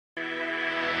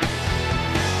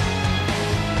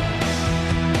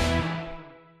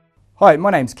Hi,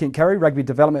 my name's Kent Curry, Rugby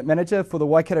Development Manager for the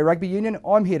Waikato Rugby Union.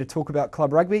 I'm here to talk about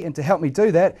club rugby, and to help me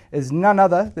do that is none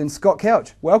other than Scott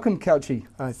Couch. Welcome, Couchy.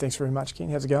 Thanks very much, Kent.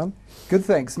 How's it going? Good,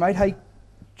 thanks, mate. Hey,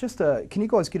 just can you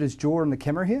guys get his jaw in the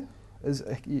camera here?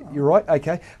 You're right.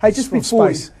 Okay. Hey, just before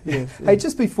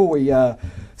we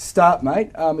start,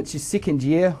 mate, it's your second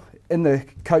year in the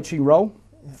coaching role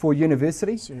for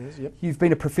university. Serious, yep. You've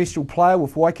been a professional player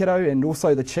with Waikato and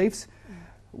also the Chiefs.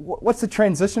 What's the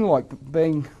transition like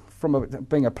being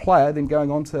being a player, then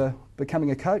going on to becoming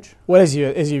a coach? Well, as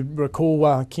you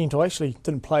recall, Kent, I actually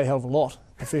didn't play a hell of a lot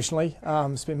professionally.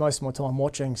 Spent most of my time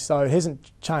watching, so it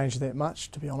hasn't changed that much,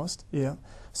 to be honest. Yeah.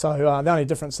 So the only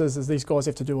difference is these guys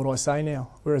have to do what I say now,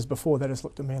 whereas before they just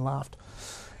looked at me and laughed.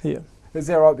 Yeah. Is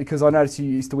that right? Because I noticed you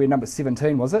used to wear number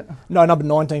 17, was it? No, number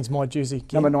 19's my jersey,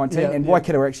 Kent. Number 19, yeah, and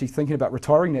Waikato are actually thinking about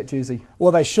retiring that jersey.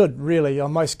 Well, they should, really. I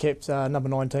most kept number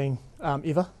 19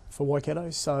 ever for Waikato,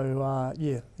 so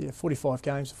 45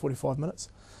 games for 45 minutes.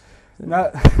 No,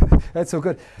 that's all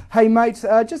good. Hey mate,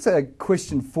 just a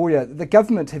question for you. The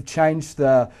government have changed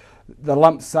the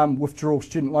lump sum withdrawal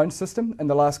student loan system in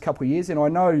the last couple of years, and I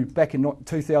know back in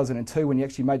 2002 when you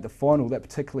actually made the final that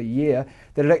particular year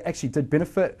that it actually did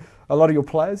benefit a lot of your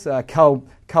players, Carl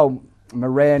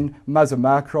Moran, Muzza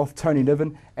Marcroft, Tony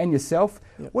Niven and yourself.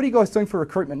 Yep. What are you guys doing for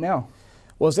recruitment now?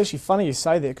 Well, it's actually funny you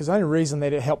say that, because the only reason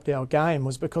that it helped our game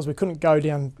was because we couldn't go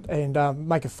down and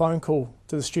make a phone call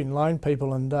to the student loan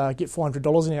people and get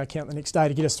 $400 in our account the next day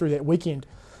to get us through that weekend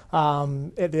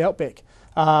at the Outback.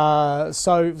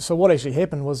 So what actually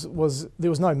happened was there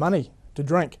was no money to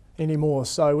drink anymore,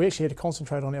 so we actually had to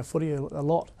concentrate on our footy a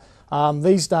lot.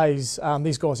 These days,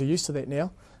 these guys are used to that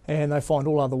now, and they find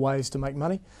all other ways to make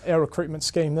money. Our recruitment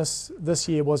scheme this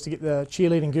year was to get the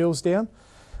cheerleading girls down.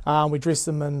 We dressed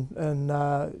them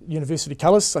in university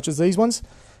colours, such as these ones,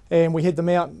 and we had them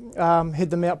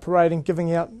out parading,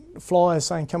 giving out flyers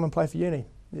saying, "Come and play for uni."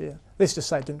 Yeah, let's just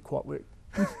say it didn't quite work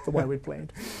the way we'd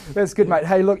planned. That's good, mate.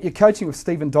 Hey, look, you're coaching with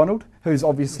Stephen Donald, who's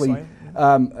obviously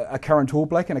a current All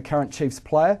Black and a current Chiefs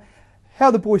player. How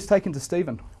are the boys taken to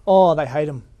Stephen? Oh, they hate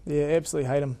him. Yeah, absolutely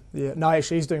hate him. Yeah, no,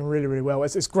 actually, he's doing really, really well.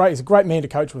 It's great. He's a great man to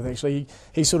coach with. Actually,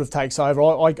 he sort of takes over.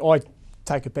 I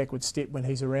take a backward step when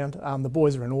he's around. The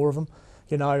boys are in awe of him.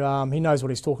 You know, he knows what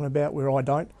he's talking about, where I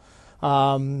don't.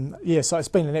 So it's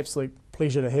been an absolute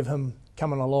pleasure to have him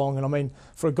coming along. And I mean,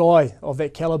 for a guy of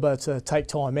that calibre to take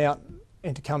time out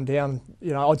and to come down,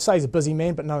 you know, I'd say he's a busy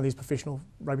man, but none of these professional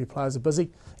rugby players are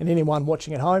busy. And anyone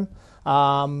watching at home,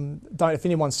 if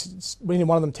any one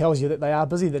of them tells you that they are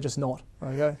busy, they're just not.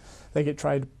 Okay, they get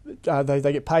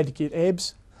they get paid to get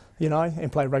abs, you know,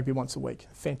 and play rugby once a week.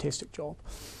 Fantastic job.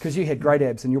 Because you had great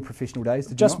abs in your professional days,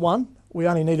 did you Just not? one. We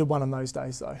only needed one in those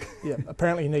days, though. Yeah,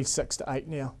 apparently you need 6 to 8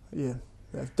 now. Yeah,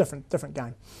 different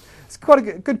game. It's quite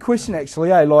a good question,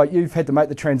 actually. Eh? Like, you've had to make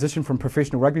the transition from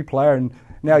professional rugby player, and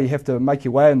now you have to make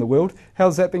your way in the world.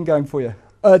 How's that been going for you?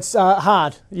 It's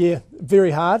hard. Yeah,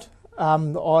 very hard.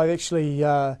 I actually.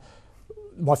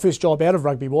 My first job out of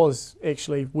rugby was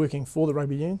actually working for the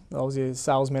rugby union. I was a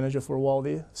sales manager for a while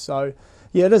there. So,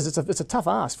 yeah, it is. It's a tough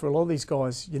ask for a lot of these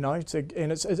guys, you know.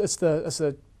 And it's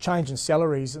the change in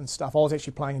salaries and stuff. I was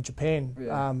actually playing in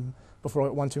Japan before I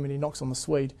got one too many knocks on the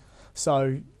Swede.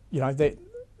 So, you know,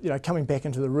 coming back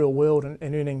into the real world and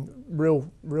earning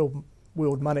real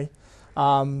world money,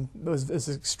 it's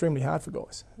extremely hard for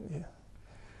guys. Yeah.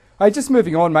 Hey, just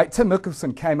moving on, mate. Tim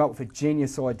Mickelson came up with a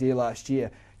genius idea last year.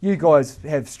 You guys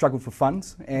have struggled for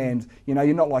funds, and you know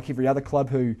you're not like every other club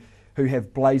who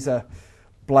have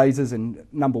blazers and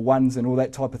number ones and all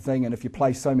that type of thing. And if you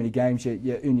play so many games,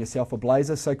 you earn yourself a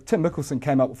blazer. So Tim Mickelson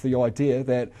came up with the idea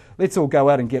that let's all go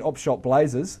out and get op-shop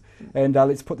blazers, and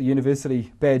let's put the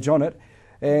university badge on it.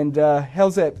 And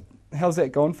how's that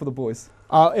gone for the boys?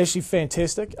 Actually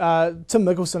fantastic. Tim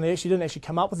Mickelson actually didn't actually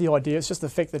come up with the idea. It's just the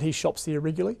fact that he shops there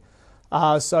regularly.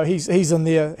 So he's in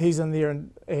there,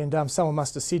 and someone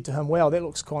must have said to him, "Wow, that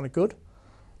looks kind of good,"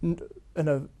 in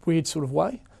a weird sort of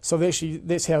way. So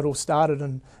that's how it all started.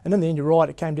 And in the end, you're right,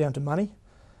 it came down to money.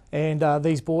 And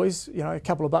these boys, you know, a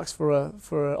couple of bucks for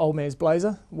an old man's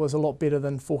blazer was a lot better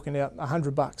than forking out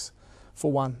 $100 for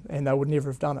one, and they would never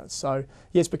have done it. So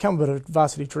yeah, it's become a bit of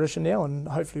varsity tradition now, and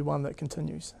hopefully one that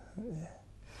continues. Yeah.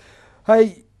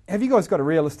 Hey, have you guys got a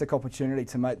realistic opportunity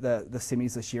to make the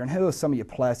semis this year? And who are some of your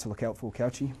players to look out for,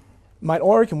 Couchy? Mate,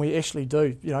 I reckon we actually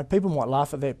do. You know, people might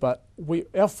laugh at that, but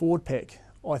our forward pack,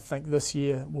 I think this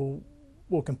year will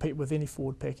compete with any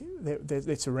forward pack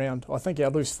that's around. I think our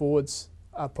loose forwards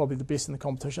are probably the best in the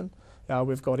competition.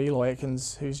 We've got Eli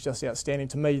Atkins, who's just outstanding.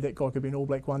 To me, that guy could be an All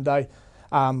Black one day.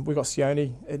 We've got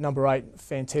Sione at number 8,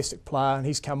 fantastic player, and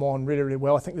he's come on really, really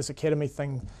well. I think this academy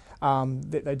thing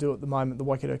that they do at the moment, the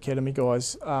Waikato Academy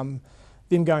guys.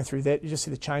 Them going through that, you just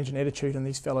see the change in attitude in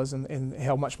these fellas and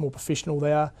how much more professional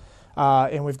they are.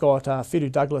 And we've got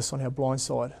Fidu Douglas on our blind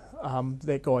side.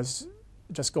 That guy's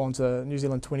just gone to New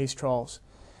Zealand 20s trials.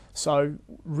 So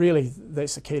really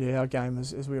that's the key to our game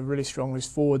is we're really strong as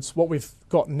forwards. What we've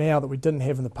got now that we didn't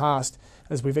have in the past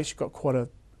is we've actually got quite a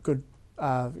good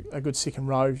second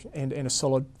row and a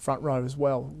solid front row as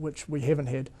well, which we haven't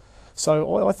had.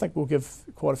 So I think we'll give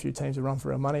quite a few teams a run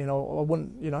for our money, and I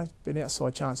wouldn't, be an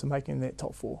outside chance of making that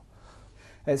top 4.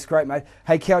 That's great, mate.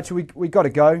 Hey, Coucher, we got to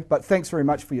go, but thanks very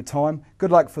much for your time.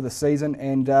 Good luck for the season,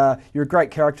 and you're a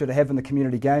great character to have in the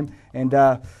community game, and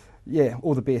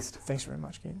all the best. Thanks very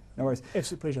much, Ken. No worries.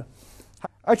 Absolute pleasure.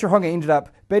 Otahonga ended up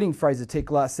beating Fraser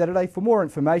Tech last Saturday. For more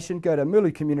information, go to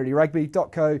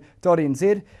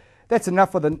mulucommunityrugby.co.nz. That's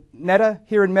enough for the Natter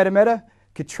here in Matamata.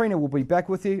 Katrina will be back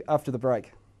with you after the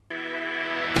break.